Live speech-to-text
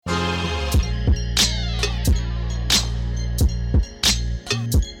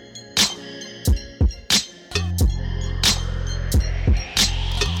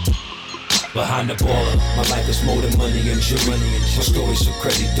behind the baller. My life is more than money and jewelry. My story's so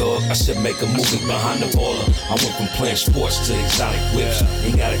crazy, dog. I said make a movie behind the baller. I went from playing sports to exotic whips.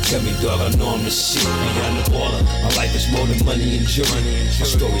 Ain't gotta tell me, dog. I know I'm the shit behind the baller. My life is more than money and jewelry. My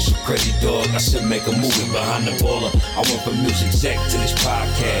story's so crazy, dog. I said make a movie behind the baller. I went from music exec to this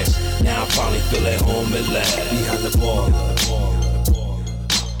podcast. Now I finally feel at home at last. Behind the baller.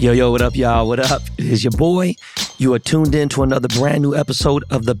 Yo, what up, y'all? What up? It is your boy. You are tuned in to another brand new episode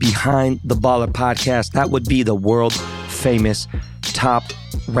of the Behind the Baller podcast. That would be the world famous, top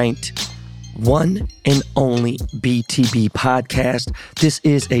ranked, one and only BTB podcast. This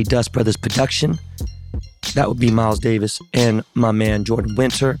is a Dust Brothers production. That would be Miles Davis and my man Jordan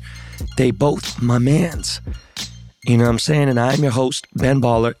Winter. They both my mans. You know what I'm saying? And I'm your host, Ben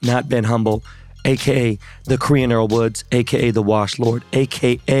Baller, not Ben Humble, a.k.a. the Korean Earl Woods, a.k.a. the Wash Lord,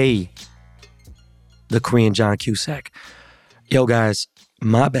 a.k.a. the Korean John Cusack. Yo, guys,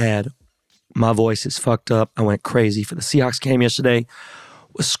 my bad. My voice is fucked up. I went crazy for the Seahawks game yesterday.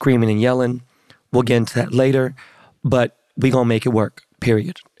 Was screaming and yelling. We'll get into that later. But we gonna make it work,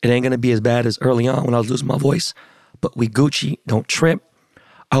 period. It ain't gonna be as bad as early on when I was losing my voice. But we Gucci, don't trip.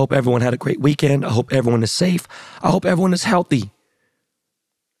 I hope everyone had a great weekend. I hope everyone is safe. I hope everyone is healthy.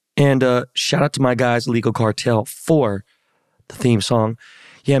 And shout out to my guys, Legal Cartel, for the theme song.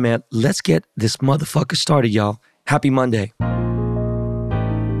 Yeah, man, let's get this motherfucker started, y'all. Happy Monday.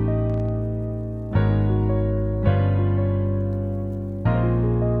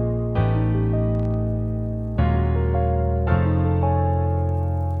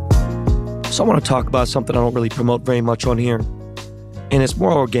 So I want to talk about something I don't really promote very much on here. And it's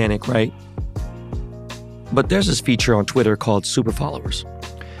more organic, right? But there's this feature on Twitter called Super Followers.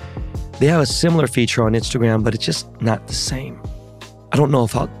 They have a similar feature on Instagram, but it's just not the same. I don't know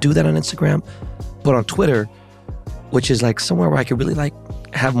if I'll do that on Instagram, but on Twitter, which is like somewhere where I could really like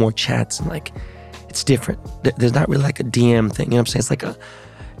have more chats and like, it's different. There's not really like a DM thing, you know what I'm saying? It's like I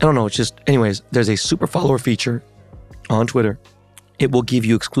don't know, it's just, anyways, there's a super follower feature on Twitter. It will give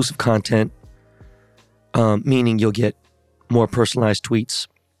you exclusive content, meaning you'll get more personalized tweets.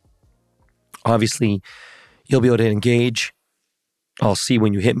 Obviously, you'll be able to engage. I'll see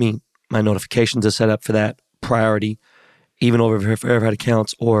when you hit me. My notifications are set up for that priority, even over verified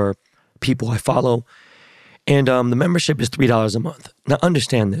accounts or people I follow. And the membership is $3 a month. Now,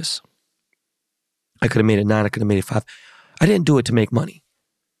 understand this. I could have made it $9. I could have made it $5. I didn't do it to make money.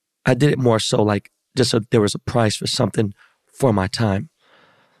 I did it more so like just so there was a price for something for my time.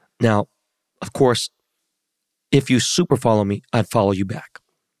 Now, of course, if you super follow me, I'd follow you back.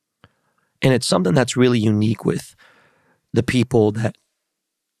 And it's something that's really unique with the people that,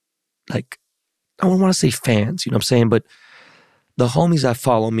 like, I don't want to say fans, you know what I'm saying? But the homies that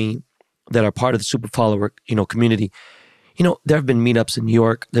follow me that are part of the super follower, community, there have been meetups in New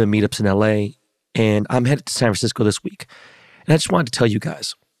York, there have been meetups in LA, and I'm headed to San Francisco this week. And I just wanted to tell you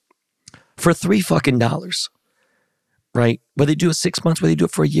guys, for $3 fucking, right? Whether you do it 6 months, whether you do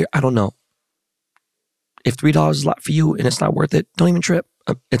it for a year, I don't know. If $3 is a lot for you and it's not worth it, don't even trip.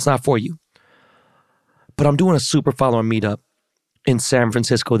 It's not for you. But I'm doing a super follower meetup in San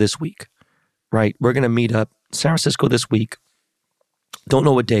Francisco this week, right? We're going to meet up San Francisco this week. Don't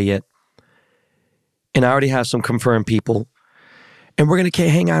know what day yet. And I already have some confirmed people. And we're going to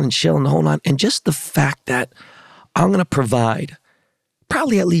hang out and chill and the whole night. And just the fact that I'm going to provide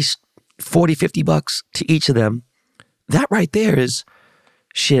probably at least $40, $50 to each of them, that right there is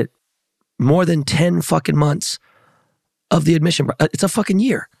shit, more than 10 fucking months of the admission. It's a fucking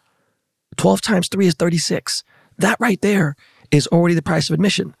year. 12 times 3 is 36. That right there is already the price of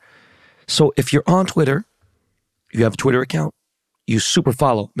admission. So if you're on Twitter, you have a Twitter account, you super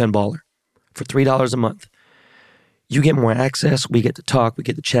follow Ben Baller for $3 a month. You get more access. We get to talk, we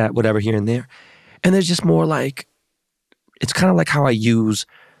get to chat, whatever here and there. And there's just more like, it's kind of like how I use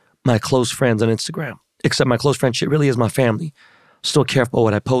my close friends on Instagram, except my close friend shit really is my family. Still careful about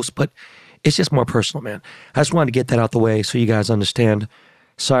what I post, but it's just more personal, man. I just wanted to get that out the way so you guys understand.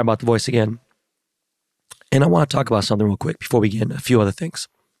 Sorry about the voice again. And I want to talk about something real quick before we get into a few other things.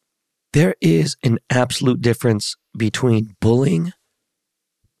 There is an absolute difference between bullying,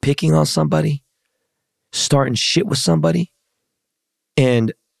 picking on somebody, starting shit with somebody,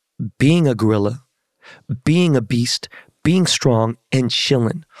 and being a gorilla, being a beast, being strong and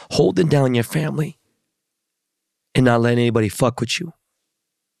chilling, holding down your family, and not letting anybody fuck with you.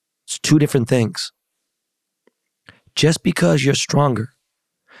 It's two different things. Just because you're stronger,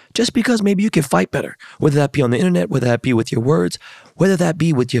 just because maybe you can fight better, whether that be on the internet, whether that be with your words, whether that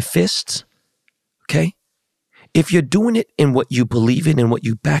be with your fists, okay? If you're doing it in what you believe in and what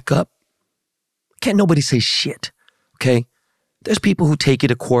you back up, can't nobody say shit, okay? There's people who take you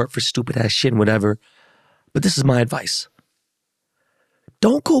to court for stupid ass shit and whatever. But this is my advice.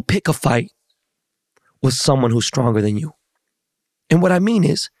 Don't go pick a fight with someone who's stronger than you. And what I mean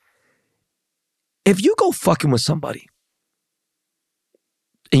is, if you go fucking with somebody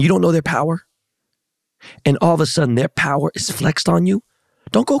and you don't know their power, and all of a sudden their power is flexed on you,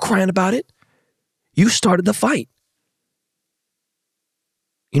 don't go crying about it. You started the fight.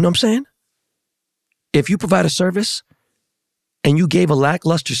 You know what I'm saying? If you provide a service and you gave a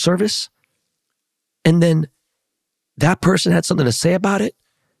lackluster service, and then that person had something to say about it,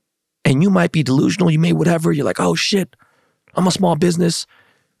 and you might be delusional, you may whatever, you're like, oh shit, I'm a small business.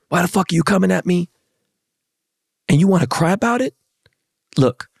 Why the fuck are you coming at me? And you want to cry about it?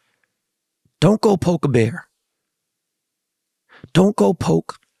 Look, don't go poke a bear. Don't go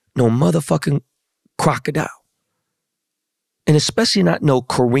poke no motherfucking crocodile. And especially not no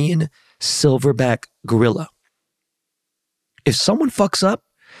Korean silverback gorilla. If someone fucks up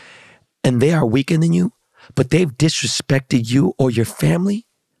and they are weaker than you, but they've disrespected you or your family,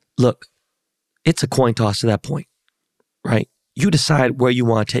 look, it's a coin toss to that point, right? You decide where you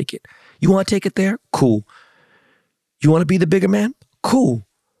want to take it. You want to take it there? Cool. You want to be the bigger man? Cool.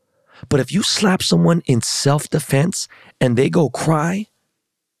 But if you slap someone in self-defense and they go cry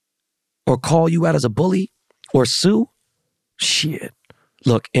or call you out as a bully or sue, shit.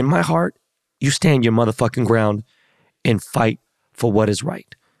 Look, in my heart, you stand your motherfucking ground and fight for what is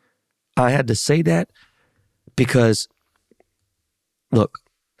right. I had to say that because, look,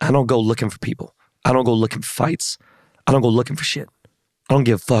 I don't go looking for people. I don't go looking for fights. I don't go looking for shit. I don't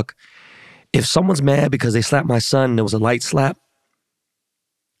give a fuck. If someone's mad because they slapped my son and it was a light slap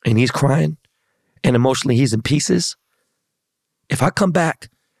and he's crying and emotionally he's in pieces, if I come back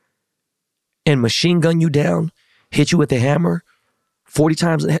and machine gun you down, hit you with a hammer 40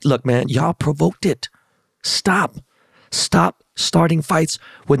 times in the head, look, man, y'all provoked it. Stop. Stop starting fights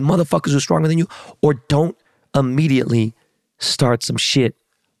with motherfuckers who are stronger than you, or don't immediately start some shit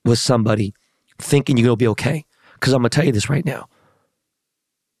with somebody thinking you're going to be okay. Because I'm going to tell you this right now.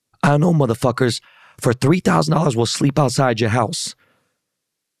 I know motherfuckers for $3,000 will sleep outside your house.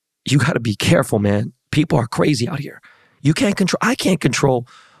 You got to be careful, man. People are crazy out here. I can't control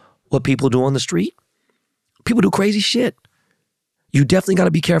what people do on the street. People do crazy shit. You definitely got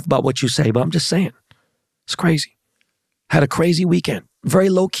to be careful about what you say, but I'm just saying. It's crazy. Had a crazy weekend. Very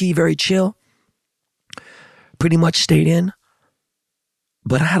low key, very chill. Pretty much stayed in.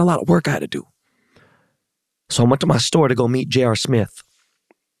 But I had a lot of work I had to do. So I went to my store to go meet J.R. Smith.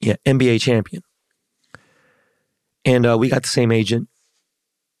 Yeah, NBA champion. And we got the same agent.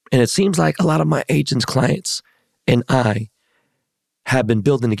 And it seems like a lot of my agent's clients and I have been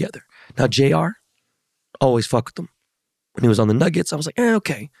building together. Now, JR, always fuck with him. When he was on the Nuggets, I was like,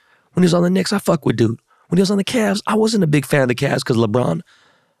 okay. When he was on the Knicks, I fuck with dude. When he was on the Cavs, I wasn't a big fan of the Cavs because LeBron,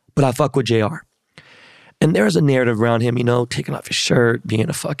 but I fuck with JR. And there's a narrative around him, taking off his shirt, being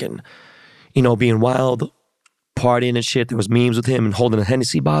a fucking, being wild, partying and shit. There was memes with him and holding a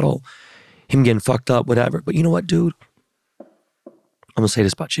Hennessy bottle, him getting fucked up, whatever. But you know what, dude? I'm going to say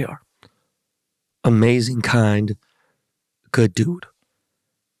this about JR. Amazing, kind, good dude.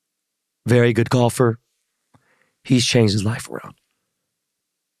 Very good golfer. He's changed his life around.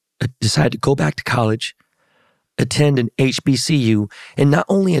 Decided to go back to college, attend an HBCU, and not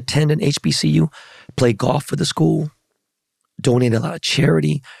only attend an HBCU, play golf for the school, donate a lot of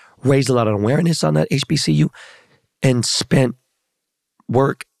charity, raised a lot of awareness on that HBCU, and spent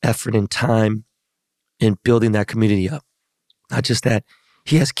work, effort, and time in building that community up. Not just that,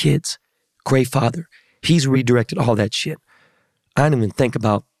 he has kids, great father. He's redirected all that shit. I didn't even think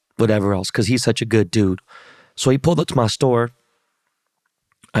about whatever else because he's such a good dude. So he pulled up to my store.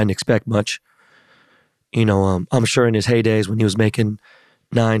 I didn't expect much. I'm sure in his heydays when he was making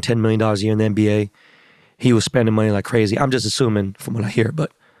 $9-10 million a year in the NBA, he was spending money like crazy. I'm just assuming from what I hear,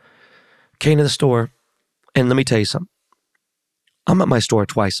 but came to the store, and let me tell you something. I'm at my store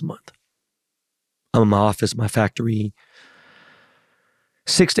twice a month. I'm in my office, my factory,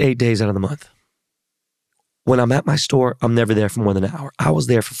 6 to 8 days out of the month. When I'm at my store, I'm never there for more than an hour. I was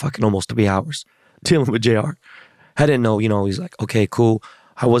there for fucking almost 3 hours dealing with JR. I didn't know, he's like, okay, cool.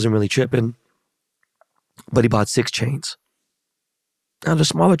 I wasn't really tripping, but he bought 6 chains. Now they're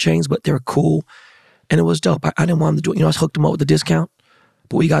smaller chains, but they were cool, and it was dope. I didn't want him to do it. I was hooked him up with a discount,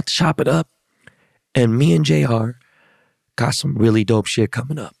 but we got to chop it up, and me and JR got some really dope shit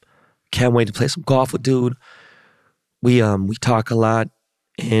coming up. Can't wait to play some golf with dude. We talk a lot,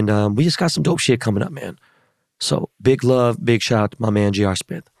 and we just got some dope shit coming up, man. So big love, big shout out to my man J.R.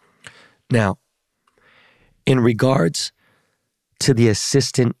 Smith. Now, in regards to the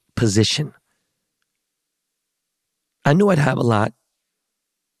assistant position, I knew I'd have a lot,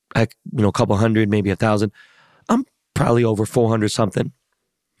 like, a couple hundred, maybe 1,000. I'm probably over 400 something.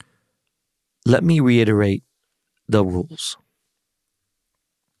 Let me reiterate the rules.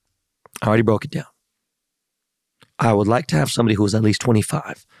 I already broke it down. I would like to have somebody who is at least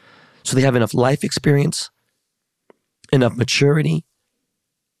 25. So they have enough life experience, enough maturity,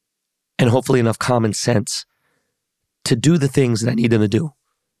 and hopefully enough common sense to do the things that I need them to do.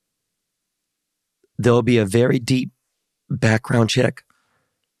 There will be a very deep background check.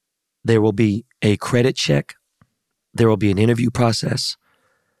 There will be a credit check. There will be an interview process.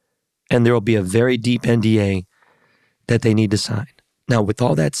 And there will be a very deep NDA that they need to sign. Now, with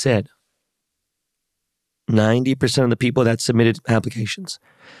all that said, 90% of the people that submitted applications,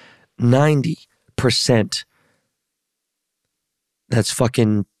 90%, that's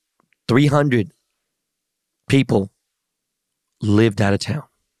fucking 300 people lived out of town.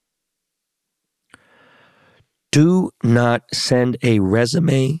 Do not send a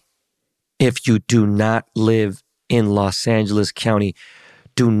resume if you do not live in Los Angeles County.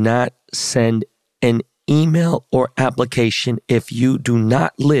 Do not send an email or application if you do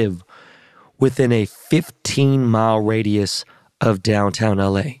not live within a 15-mile radius of downtown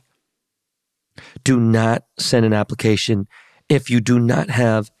LA. Do not send an application if you do not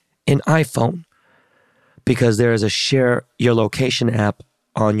have an iPhone, because there is a share your location app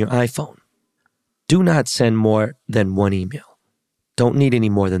on your iPhone. Do not send more than one email. Don't need any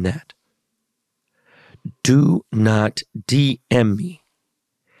more than that. Do not DM me.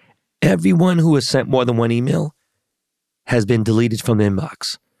 Everyone who has sent more than one email has been deleted from the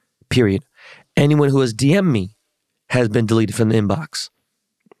inbox, period. Anyone who has DM'd me has been deleted from the inbox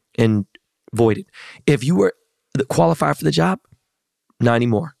and voided. If you were qualified for the job, not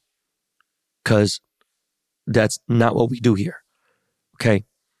anymore, because that's not what we do here, okay?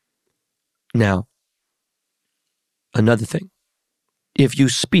 Now, another thing. If you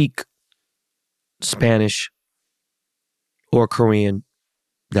speak Spanish or Korean,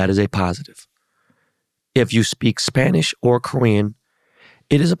 that is a positive. If you speak Spanish or Korean,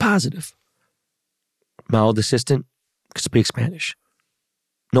 it is a positive. My old assistant could speak Spanish.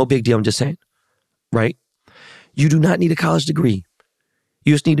 No big deal, I'm just saying, right? You do not need a college degree.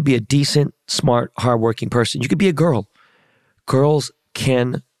 You just need to be a decent, smart, hardworking person. You could be a girl. Girls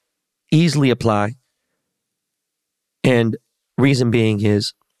can easily apply. And reason being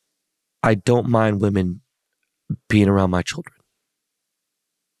is, I don't mind women being around my children.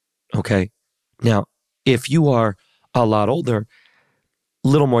 Okay? Now, if you are a lot older, a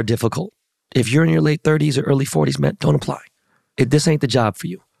little more difficult. If you're in your late 30s or early 40s, man, don't apply. This ain't the job for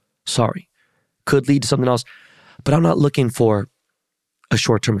you. Sorry. Could lead to something else. But I'm not looking for a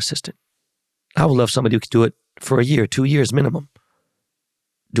short-term assistant. I would love somebody who could do it for a year, 2 years minimum.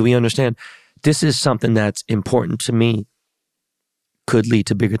 Do we understand? This is something that's important to me. Could lead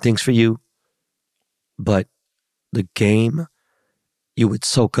to bigger things for you. But the game you would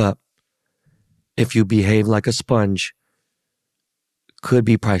soak up if you behave like a sponge could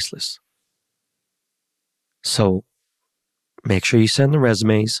be priceless. So make sure you send the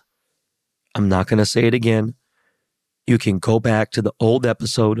resumes. I'm not going to say it again. You can go back to the old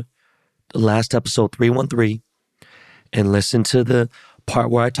episode, the last episode 313, and listen to the part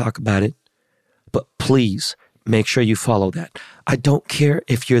where I talk about it. But please make sure you follow that. I don't care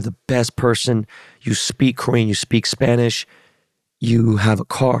if you're the best person, you speak Korean, you speak Spanish, you have a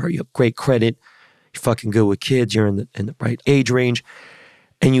car, you have great credit, you're fucking good with kids, you're in the right age range,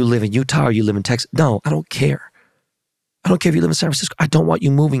 and you live in Utah or you live in Texas. No, I don't care. I don't care if you live in San Francisco. I don't want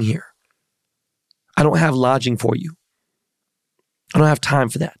you moving here. I don't have lodging for you. I don't have time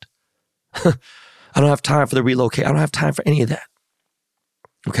for that. I don't have time for the relocate. I don't have time for any of that.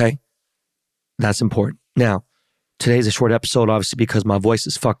 Okay? That's important. Now, today's a short episode, obviously, because my voice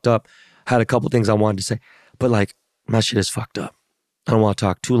is fucked up. I had a couple things I wanted to say, but like, my shit is fucked up. I don't want to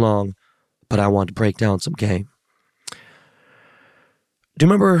talk too long, but I want to break down some game. Do you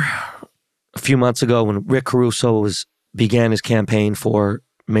remember a few months ago when Rick Caruso began his campaign for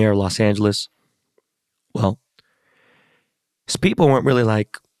mayor of Los Angeles? Well, his people weren't really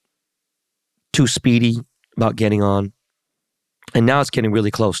like too speedy about getting on. And now it's getting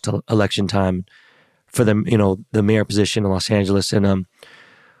really close to election time for them, the mayor position in Los Angeles. And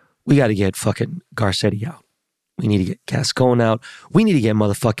we got to get fucking Garcetti out. We need to get Gascon out. We need to get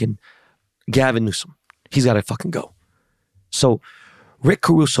motherfucking Gavin Newsom. He's got to fucking go. So Rick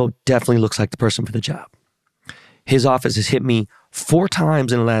Caruso definitely looks like the person for the job. His office has hit me 4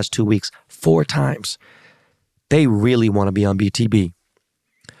 times in the last 2 weeks. 4 times. They really want to be on BTB.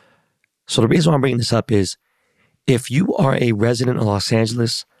 So the reason why I'm bringing this up is, if you are a resident of Los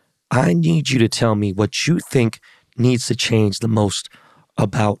Angeles, I need you to tell me what you think needs to change the most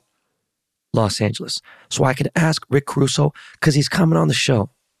about Los Angeles? So I could ask Rick Caruso, because he's coming on the show.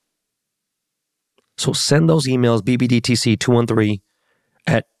 So send those emails,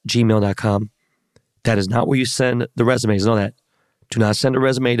 bbdtc213@gmail.com. That is not where you send the resumes. Know that. Do not send a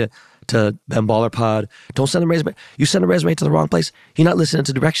resume to Ben Baller Pod. Don't send a resume. You send a resume to the wrong place, you're not listening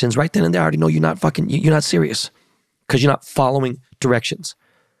to directions. Right then and there, I already know you're not serious because you're not following directions.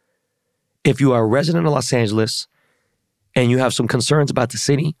 If you are a resident of Los Angeles and you have some concerns about the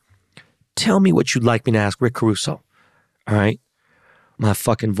city, tell me what you'd like me to ask Rick Caruso. All right? My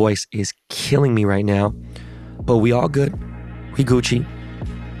fucking voice is killing me right now, but we all good. We Gucci.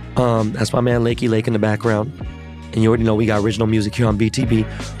 That's my man Lakey Lake in the background. And you already know we got original music here on BTB.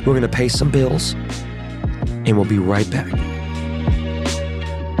 We're going to pay some bills, and we'll be right back.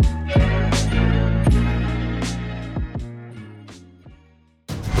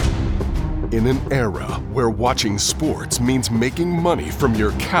 In an era where watching sports means making money from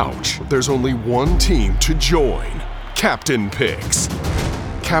your couch, there's only one team to join: Captain Picks.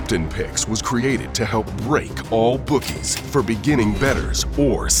 Captain Picks was created to help break all bookies for beginning bettors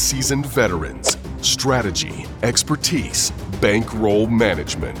or seasoned veterans. Strategy, expertise, bankroll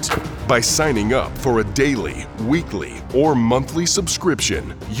management. By signing up for a daily, weekly, or monthly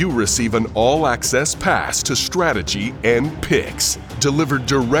subscription, you receive an all-access pass to strategy and picks, delivered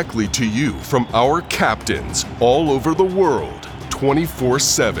directly to you from our captains all over the world,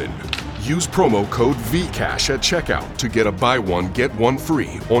 24/7. Use promo code VCASH at checkout to get a buy one, get one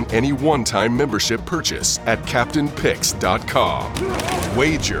free on any one-time membership purchase at CaptainPicks.com.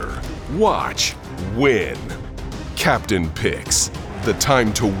 Wager, watch, win. Captain Picks. The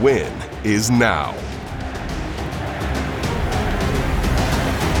time to win is now.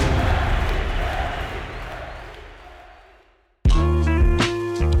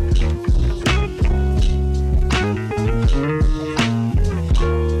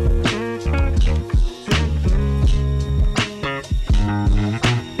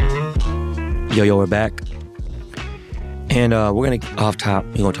 Yo, we're back. And we're going to, off top,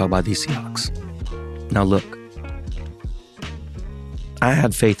 we're going to talk about these Seahawks. Now, look, I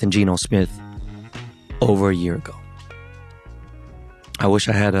had faith in Geno Smith over a year ago. I wish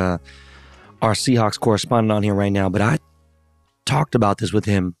I had our Seahawks correspondent on here right now, but I talked about this with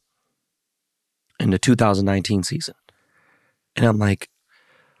him in the 2019 season. And I'm like,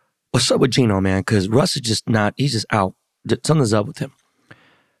 what's up with Geno, man? Because Russ is just not, he's just out. Something's up with him.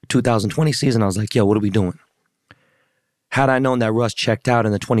 2020 season, I was like, yo, what are we doing? Had I known that Russ checked out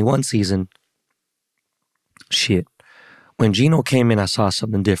in the 21 season, shit. When Geno came in, I saw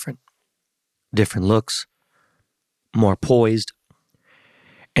something different. Different looks, more poised.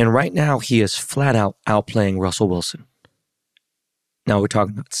 And right now, he is flat out outplaying Russell Wilson. Now we're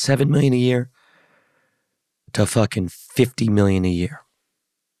talking about $7 million a year to fucking $50 million a year.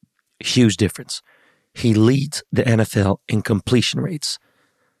 Huge difference. He leads the NFL in completion rates.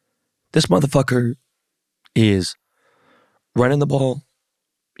 This motherfucker is running the ball.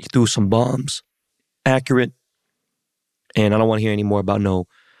 He threw some bombs, accurate. And I don't want to hear any more about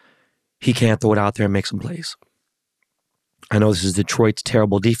he can't throw it out there and make some plays. I know this is Detroit's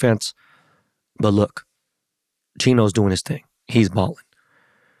terrible defense, but look, Geno's doing his thing. He's balling.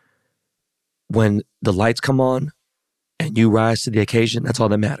 When the lights come on and you rise to the occasion, that's all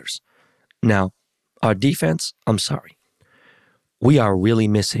that matters. Now, our defense, I'm sorry. We are really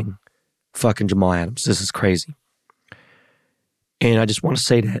missing fucking Jamal Adams. This is crazy. And I just want to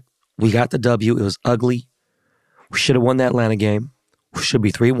say that we got the W. It was ugly. We should have won that Atlanta game. We should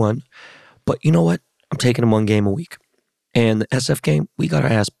be 3-1. But you know what? I'm taking them one game a week. And the SF game, we got our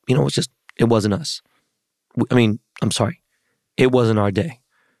ass. It wasn't us. I mean, I'm sorry. It wasn't our day.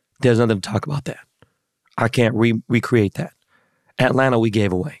 There's nothing to talk about that. I can't recreate that. Atlanta, we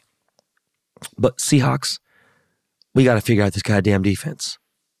gave away. But Seahawks, we got to figure out this goddamn defense.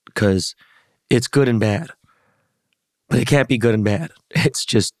 Because it's good and bad. But it can't be good and bad. It's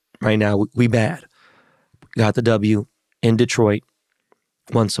just, right now, we bad. Got the W in Detroit.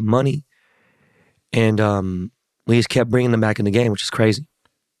 Won some money. And we just kept bringing them back in the game, which is crazy.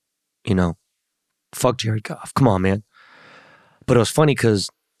 Fuck Jared Goff. Come on, man. But it was funny because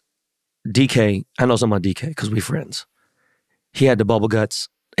DK, I know something about DK because we friends. He had the bubble guts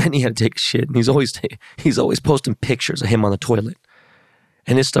and he had to take a shit. And he's always posting pictures of him on the toilet.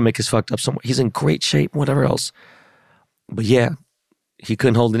 And his stomach is fucked up somewhere. He's in great shape, whatever else. But yeah, he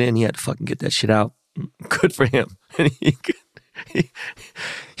couldn't hold it in. He had to fucking get that shit out. Good for him. And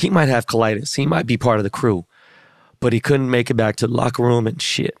he might have colitis. He might be part of the crew. But he couldn't make it back to the locker room and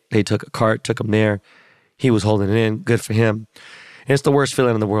shit. They took a cart, took him there. He was holding it in. Good for him. And it's the worst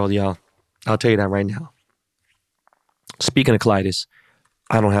feeling in the world, y'all. I'll tell you that right now. Speaking of colitis,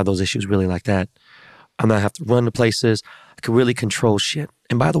 I don't have those issues really like that. I'm not have to run to places. I can really control shit.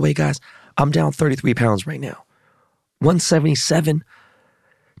 And by the way, guys, I'm down 33 pounds right now. 177,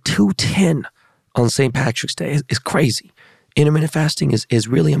 210 on St. Patrick's Day. It's crazy. Intermittent fasting is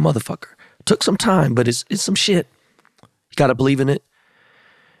really a motherfucker. Took some time, but it's some shit. You got to believe in it.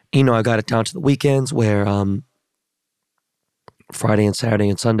 You know, I got it down to the weekends where Friday and Saturday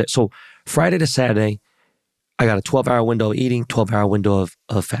and Sunday. So Friday to Saturday, I got a 12-hour window of eating, 12-hour window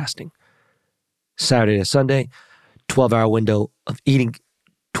of fasting. Saturday to Sunday, 12-hour window of eating,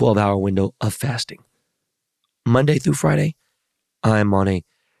 12-hour window of fasting. Monday through Friday, I'm on a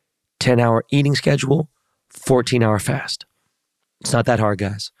 10-hour eating schedule, 14-hour fast. It's not that hard,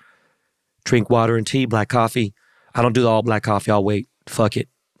 guys. Drink water and tea, black coffee. I don't do all black coffee. I'll wait. Fuck it.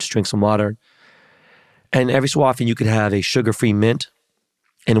 Just drink some water. And every so often you could have a sugar-free mint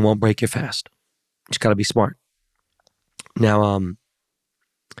and it won't break your fast. Just got to be smart. Now,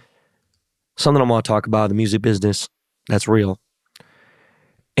 something I want to talk about, the music business, that's real.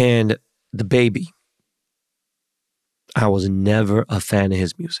 And the baby, I was never a fan of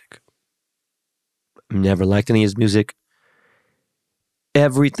his music. Never liked any of his music.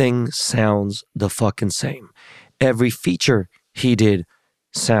 Everything sounds the fucking same. Every feature he did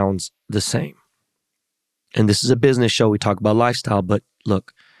sounds the same. And this is a business show. We talk about lifestyle, but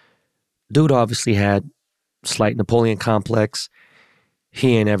look, dude obviously had slight Napoleon complex.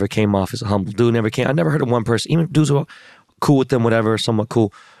 He ain't ever came off as a humble dude. I never heard of one person, even dudes who were cool with them, whatever, somewhat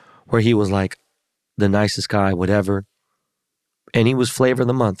cool, where he was like the nicest guy, whatever. And he was flavor of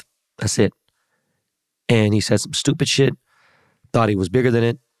the month. That's it. And he said some stupid shit, thought he was bigger than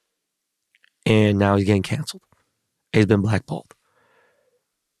it, and now he's getting canceled. He's been blackballed.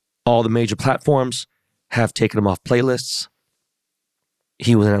 All the major platforms have taken him off playlists.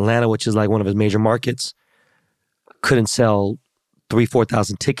 He was in Atlanta, which is like one of his major markets. Couldn't sell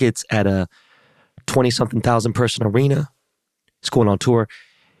 3,000-4,000 tickets at a 20-something thousand person arena. He's going on tour.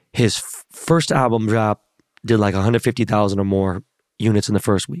 His first album drop did like 150,000 or more units in the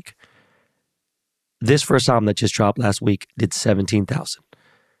first week. This first album that just dropped last week did 17,000.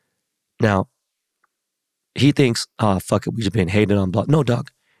 Now, he thinks, oh, fuck it, we just been hated on. No,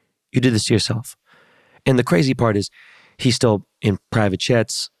 dog, you did this to yourself. And the crazy part is he's still in private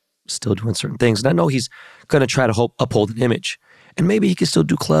jets, still doing certain things. And I know he's going to try to uphold an image. And maybe he can still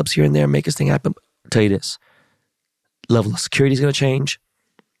do clubs here and there, make his thing happen. I'll tell you this, level of security is going to change.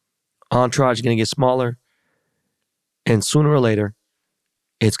 Entourage is going to get smaller. And sooner or later,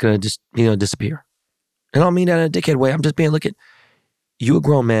 it's going to just, disappear. And I don't mean that in a dickhead way. I'm just being, look at, you a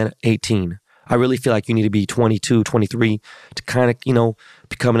grown man at 18. I really feel like you need to be 22, 23 to kind of,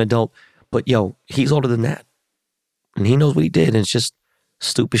 become an adult. But he's older than that. And he knows what he did. And it's just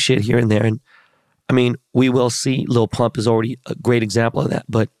stupid shit here and there. And I mean, we will see. Lil Pump is already a great example of that.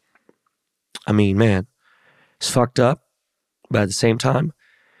 But I mean, man, it's fucked up. But at the same time,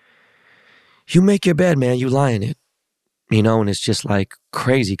 you make your bed, man. You lie in it. And it's just like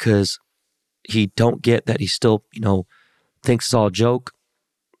crazy because he don't get that he still, thinks it's all a joke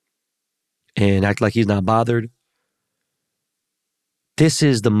and act like he's not bothered. This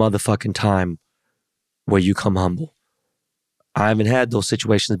is the motherfucking time where you come humble. I haven't had those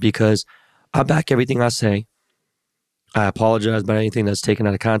situations because I back everything I say. I apologize about anything that's taken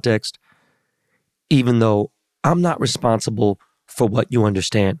out of context, even though I'm not responsible for what you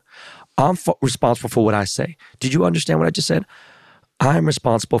understand. I'm responsible for what I say. Did you understand what I just said? I'm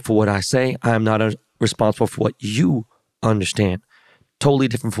responsible for what I say. I am not responsible for what you understand. Totally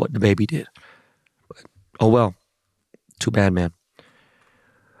different from what the baby did. But, oh well, too bad, man.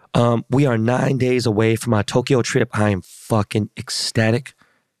 We are 9 days away from my Tokyo trip. I am fucking ecstatic.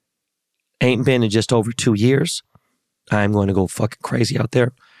 Ain't been in just over 2 years. I'm going to go fucking crazy out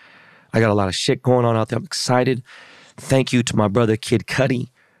there. I got a lot of shit going on out there. I'm excited. Thank you to my brother Kid Cudi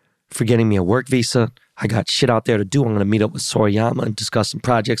for getting me a work visa. I got shit out there to do. I'm going to meet up with Sorayama and discuss some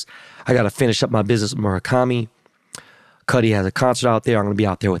projects. I got to finish up my business with Murakami. Cudi has a concert out there. I'm going to be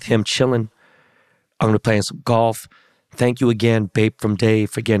out there with him chilling. I'm going to be playing some golf. Thank you again, Babe from Dave,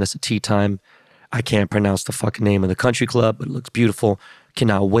 for getting us a tea time. I can't pronounce the fucking name of the country club, but it looks beautiful.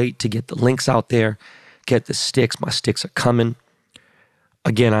 Cannot wait to get the links out there. Get the sticks. My sticks are coming.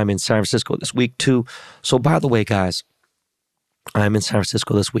 Again, I'm in San Francisco this week too. So by the way, guys, I'm in San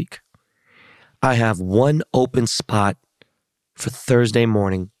Francisco this week. I have one open spot for Thursday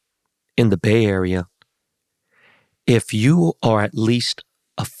morning in the Bay Area. If you are at least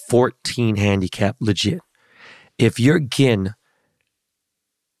a 14 handicap, legit, if your GIN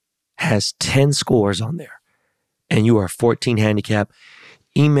has 10 scores on there and you are 14 handicap,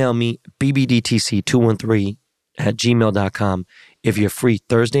 email me bbdtc213 gmail.com if you're free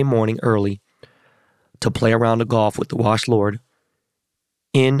Thursday morning early to play around the golf with the Wash Lord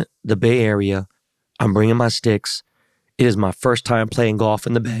in the Bay Area. I'm bringing my sticks. It is my first time playing golf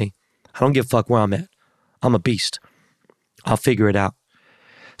in the Bay. I don't give a fuck where I'm at. I'm a beast. I'll figure it out.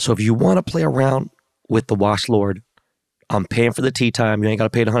 So if you want to play around with the Wash Lord, I'm paying for the tee time. You ain't got to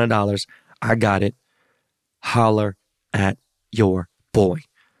pay the $100. I got it. Holler at your boy.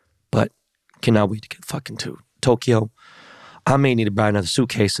 But cannot wait to get fucking to Tokyo. I may need to buy another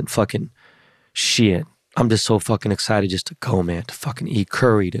suitcase and fucking shit. I'm just so fucking excited just to go, man. To fucking eat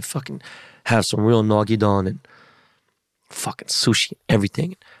curry, to fucking have some real nogidon and fucking sushi and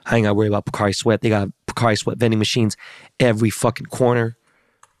everything. I ain't got to worry about Pocari Sweat. They got Pocari Sweat vending machines every fucking corner.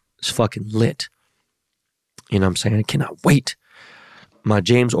 It's fucking lit. You know what I'm saying? I cannot wait. My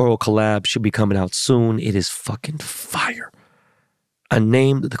James Oral collab should be coming out soon. It is fucking fire. I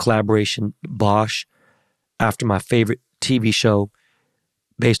named the collaboration Bosch after my favorite TV show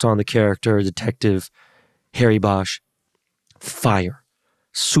based on the character Detective Harry Bosch. Fire.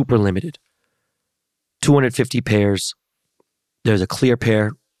 Super limited. 250 pairs. There's a clear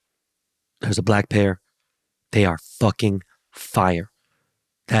pair. There's a black pair. They are fucking fire.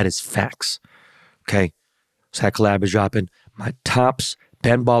 That is facts. Okay? So that collab is dropping. My Topps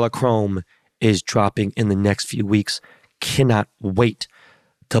Ben Baller Chrome is dropping in the next few weeks. Cannot wait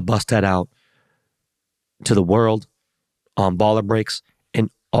to bust that out to the world on Baller Breaks and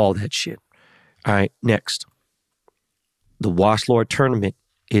all that shit. All right, next. The Wash Lord Tournament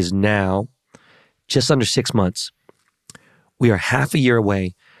is now just under 6 months. We are half a year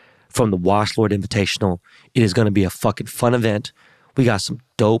away from the Wash Lord Invitational. It is going to be a fucking fun event. We got some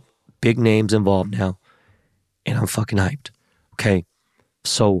dope, big names involved now. And I'm fucking hyped. Okay?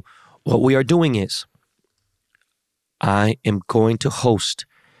 So what we are doing is I am going to host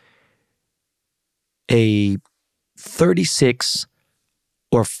a 36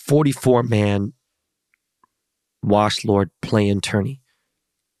 or 44 man Wash Lord play-in tourney.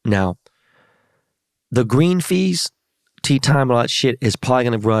 Now, the green fees, tee time, all that shit is probably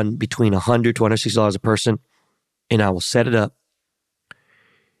going to run between $100 to $160 a person, and I will set it up.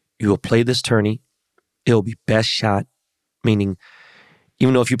 You will play this tourney. It'll be best shot, meaning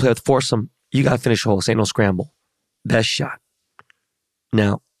even though if you play with foursome, you got to finish a hole. This ain't no scramble. Best shot.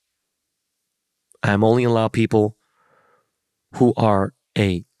 Now, I'm only allow people who are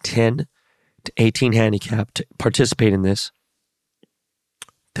a 10 to 18 handicap to participate in this.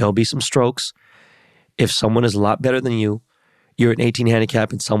 There'll be some strokes. If someone is a lot better than you, you're an 18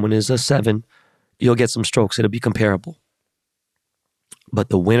 handicap and someone is a 7, you'll get some strokes. It'll be comparable. But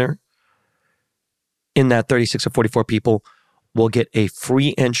the winner in that 36 or 44 people will get a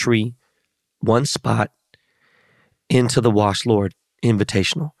free entry, one spot into the Wash Lord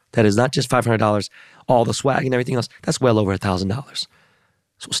Invitational. That is not just $500, all the swag and everything else. That's well over $1,000.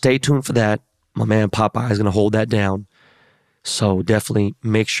 So stay tuned for that. My man Popeye is going to hold that down. So definitely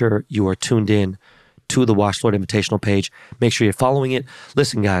make sure you are tuned in to the Wash Lord Invitational page. Make sure you're following it.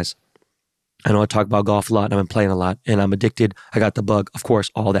 Listen, guys, I know I talk about golf a lot and I've been playing a lot and I'm addicted. I got the bug, of course,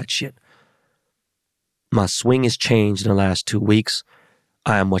 all that shit. My swing has changed in the last 2 weeks.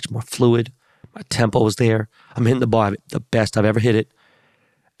 I am much more fluid. My tempo is there. I'm hitting the ball the best I've ever hit it.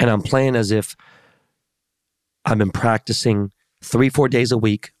 And I'm playing as if I've been practicing 3-4 days a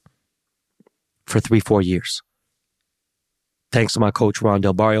week for 3-4 years. Thanks to my coach, Ron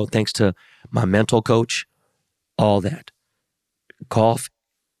Del Barrio. Thanks to my mental coach. All that. Golf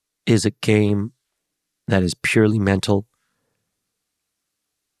is a game that is purely mental.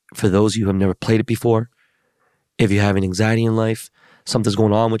 For those of you who have never played it before, if you have an anxiety in life, something's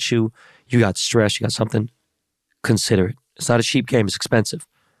going on with you, you got stress, you got something, consider it. It's not a cheap game, it's expensive.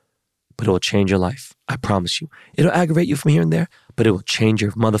 But it will change your life. I promise you. It'll aggravate you from here and there, but it will change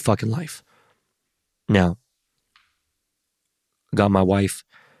your motherfucking life. Now, I got my wife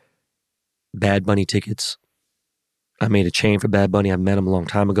Bad Bunny tickets. I made a chain for Bad Bunny. I met him a long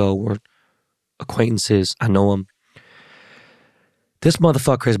time ago. We're acquaintances. I know him. This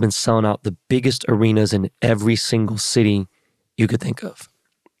motherfucker has been selling out the biggest arenas in every single city you could think of.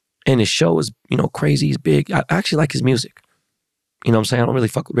 And his show is, crazy. He's big. I actually like his music. You know what I'm saying? I don't really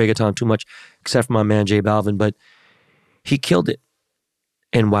fuck with reggaeton too much, except for my man J Balvin, but he killed it.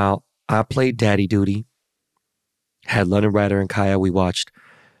 And while I played daddy duty, had London Rider and Kaya, we watched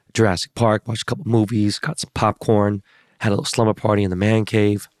Jurassic Park, watched a couple movies, got some popcorn, had a little slumber party in the man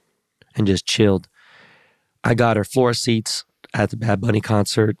cave, and just chilled. I got her floor seats at the Bad Bunny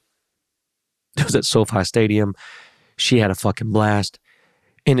concert. It was at SoFi Stadium. She had a fucking blast.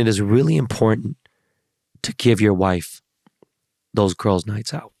 And it is really important to give your wife those girls'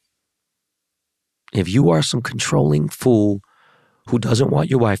 nights out. If you are some controlling fool who doesn't want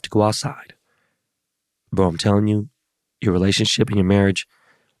your wife to go outside, bro, I'm telling you, your relationship and your marriage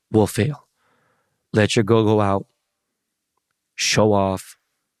will fail. Let your girl go out, show off,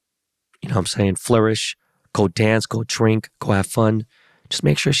 you know what I'm saying, flourish, go dance, go drink, go have fun. Just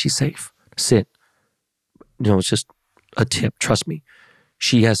make sure she's safe. That's it. You know, it's just a tip. Trust me.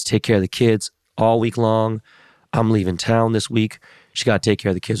 She has to take care of the kids all week long. I'm leaving town this week. She got to take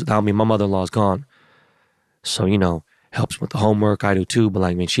care of the kids without me. My mother-in-law's gone. So, you know, helps with the homework. I do too. But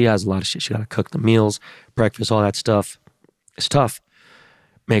like, I mean, she has a lot of shit. She got to cook the meals, breakfast, all that stuff. It's tough.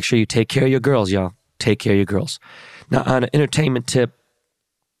 Make sure you take care of your girls, y'all. Take care of your girls. Now, on an entertainment tip,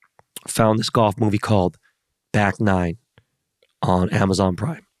 found this golf movie called Back Nine on Amazon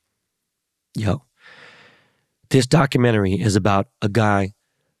Prime. Yo, this documentary is about a guy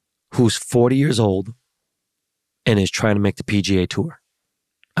who's 40 years old and is trying to make the PGA Tour.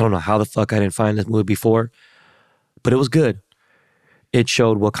 I don't know how the fuck I didn't find this movie before, but it was good. It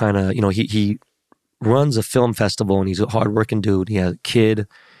showed what kind of, you know, he runs a film festival and he's a hardworking dude. He had a kid.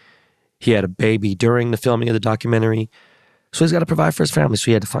 He had a baby during the filming of the documentary. So he's got to provide for his family. So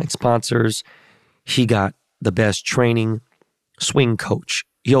he had to find sponsors. He got the best training, swing coach,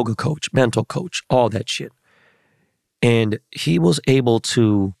 yoga coach, mental coach, all that shit. And he was able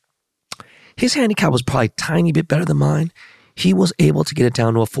to, his handicap was probably a tiny bit better than mine. He was able to get it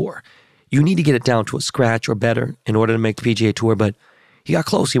down to a 4. You need to get it down to a scratch or better in order to make the PGA Tour, but he got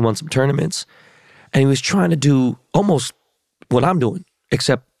close. He won some tournaments. And he was trying to do almost what I'm doing,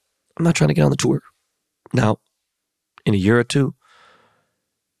 except I'm not trying to get on the tour. Now, in a year or two,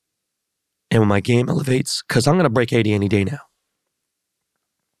 and when my game elevates, because I'm going to break 80 any day now.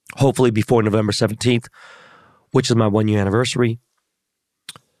 Hopefully before November 17th, which is my 1-year anniversary.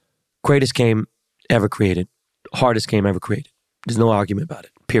 Greatest game ever created. Hardest game ever created. There's no argument about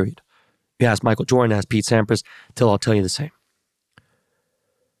it, period. You ask Michael Jordan, ask Pete Sampras, they'll all tell you the same.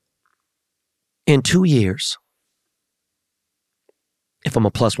 In 2 years, if I'm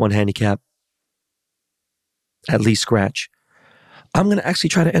a +1 handicap, at least scratch, I'm going to actually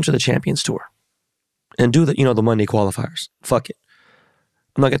try to enter the Champions Tour and do the, you know, the Monday qualifiers. Fuck it.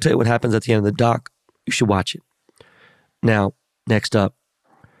 I'm not going to tell you what happens at the end of the doc. You should watch it. Now, next up,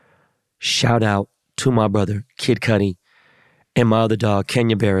 shout out to my brother, Kid Cudi, and my other dog,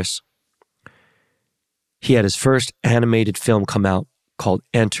 Kenya Barris. He had his first animated film come out called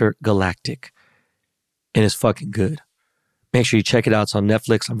Enter Galactic, and it's fucking good. Make sure you check it out. It's on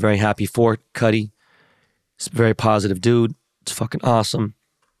Netflix. I'm very happy for it. Cudi, he's a very positive dude. It's fucking awesome,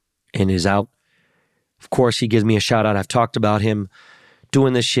 and is out. Of course, he gives me a shout out. I've talked about him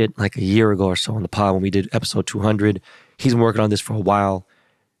doing this shit like a year ago or so on the pod when we did episode 200. He's been working on this for a while.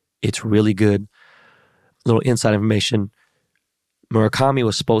 It's really good. Little inside information. Murakami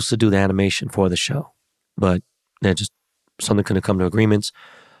was supposed to do the animation for the show, but then just something couldn't come to agreements.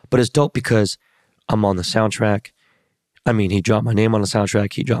 But it's dope because I'm on the soundtrack. I mean, he dropped my name on the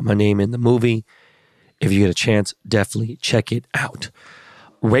soundtrack. He dropped my name in the movie. If you get a chance, definitely check it out.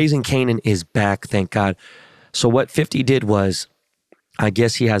 Raising Kanan is back, thank God. So what 50 did was, I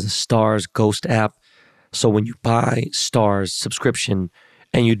guess he has a Stars Ghost app. So when you buy Stars subscription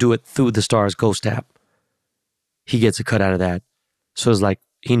and you do it through the Stars Ghost app, he gets a cut out of that. So it's like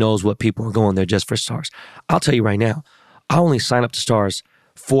he knows what people are going there just for Stars. I'll tell you right now, I only sign up to Stars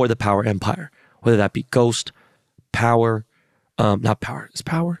for the Power Empire, whether that be Ghost, Power, not Power, is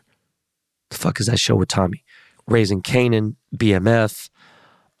Power? The fuck is that show with Tommy? Raising Kanan, BMF,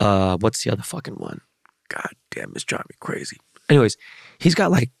 what's the other fucking one? God damn, it's driving me crazy. Anyways, he's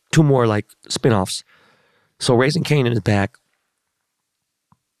got like 2 more like spinoffs. So Raising Kanan is back.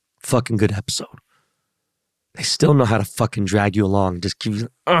 Fucking good episode. They still know how to fucking drag you along. Just give you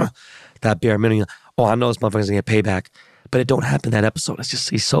that bare minimum. Oh, I know this motherfucker's gonna get payback. But it don't happen in that episode. It's just,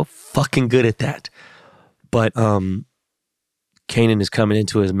 he's so fucking good at that. But Kanan is coming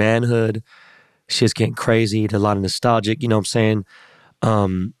into his manhood. Shit's getting crazy. There's a lot of nostalgic, you know what I'm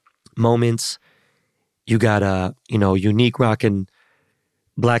saying, moments. You got Unique rocking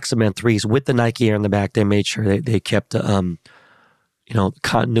black cement 3s with the Nike Air in the back. They made sure they kept the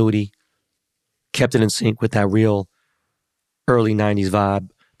continuity, kept it in sync with that real early 90s vibe,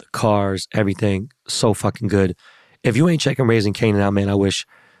 the cars, everything. So fucking good. If you ain't checking Raising Kanan out, man, I wish.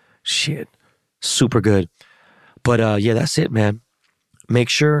 Shit. Super good. But yeah, that's it, man. Make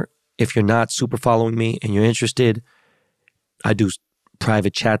sure if you're not super following me and you're interested, I do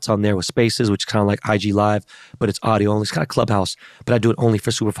private chats on there with Spaces, which is kind of like IG Live, but it's audio only. It's kind of Clubhouse, but I do it only for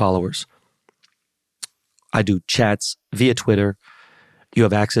super followers. I do chats via Twitter. You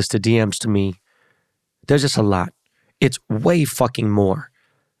have access to DMs to me. There's just a lot. It's way fucking more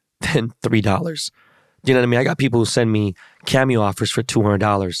than $3. Do you know what I mean? I got people who send me Cameo offers for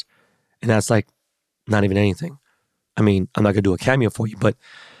 $200, and that's like not even anything. I mean, I'm not going to do a Cameo for you, but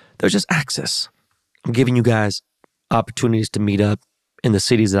there's just access. I'm giving you guys opportunities to meet up in the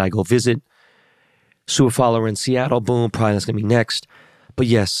cities that I go visit. Super Follower in Seattle, boom, probably that's going to be next. But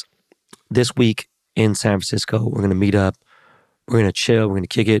yes, this week in San Francisco, we're going to meet up. We're going to chill. We're going to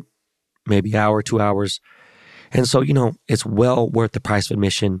kick it, maybe an hour, 2 hours. And so, it's well worth the price of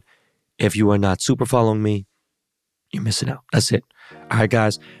admission. If you are not super following me, you're missing out. That's it. All right,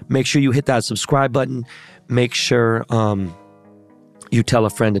 guys, make sure you hit that subscribe button. Make sure you tell a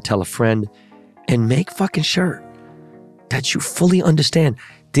friend to tell a friend. And make fucking sure that you fully understand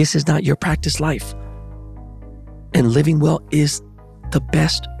this is not your practice life. And living well is the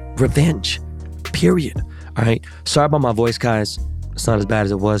best revenge, period. All right. Sorry about my voice, guys. It's not as bad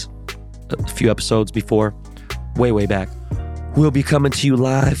as it was a few episodes before, way back. We'll be coming to you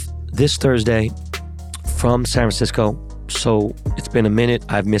live this Thursday from San Francisco. So it's been a minute.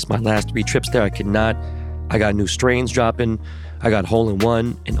 I've missed my last 3 trips there. I could not. I got new strains dropping. I got Hole in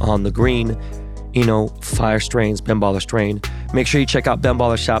One and On the Green, fire strains, Ben Baller strain. Make sure you check out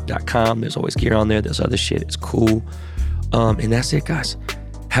benballershop.com. There's always gear on there. There's other shit. It's cool. And that's it, guys.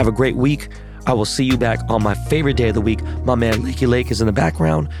 Have a great week. I will see you back on my favorite day of the week. My man Lakey Lake is in the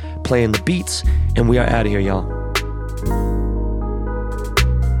background playing the beats, and we are out of here, y'all.